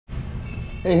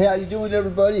Hey, how you doing,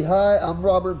 everybody? Hi, I'm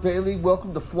Robert Bailey.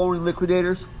 Welcome to Flooring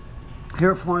Liquidators.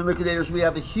 Here at Flooring Liquidators, we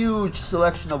have a huge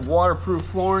selection of waterproof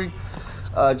flooring.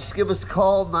 Just give us a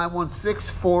call,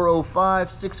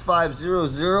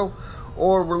 916-405-6500,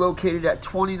 or we're located at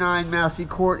 29 Massie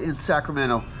Court in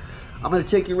Sacramento. I'm going to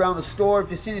take you around the store. If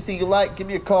you see anything you like, give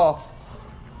me a call.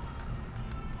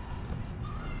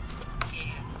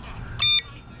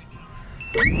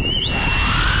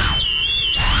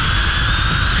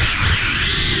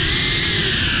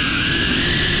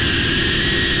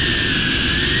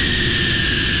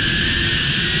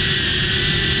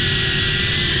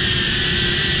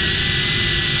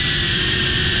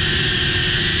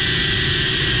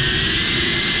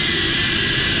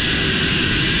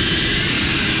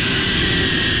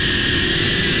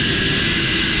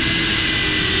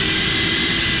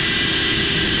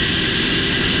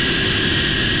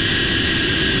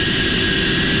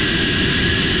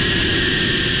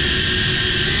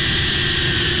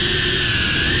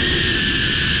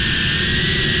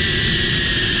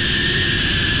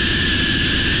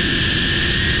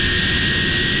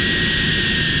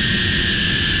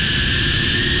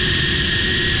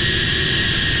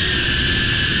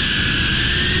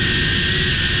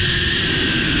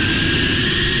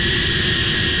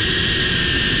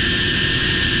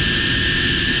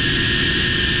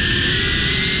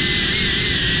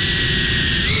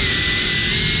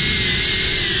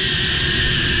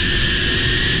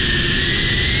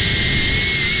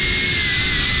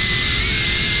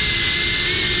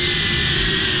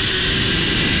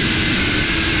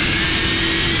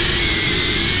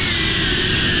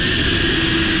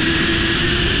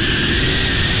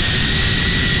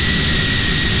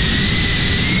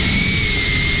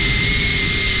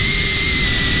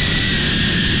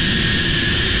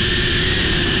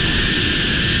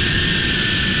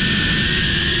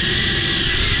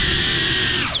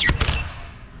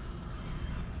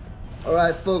 All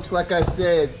right, folks, like I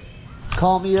said,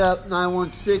 call me up,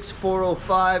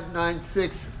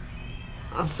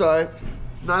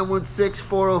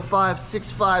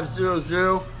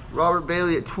 916-405-6500. Robert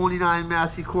Bailey at 29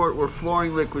 Massie Court. We're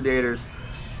Flooring Liquidators.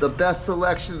 The best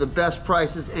selection, the best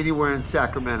prices anywhere in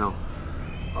Sacramento.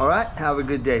 All right, have a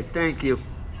good day. Thank you.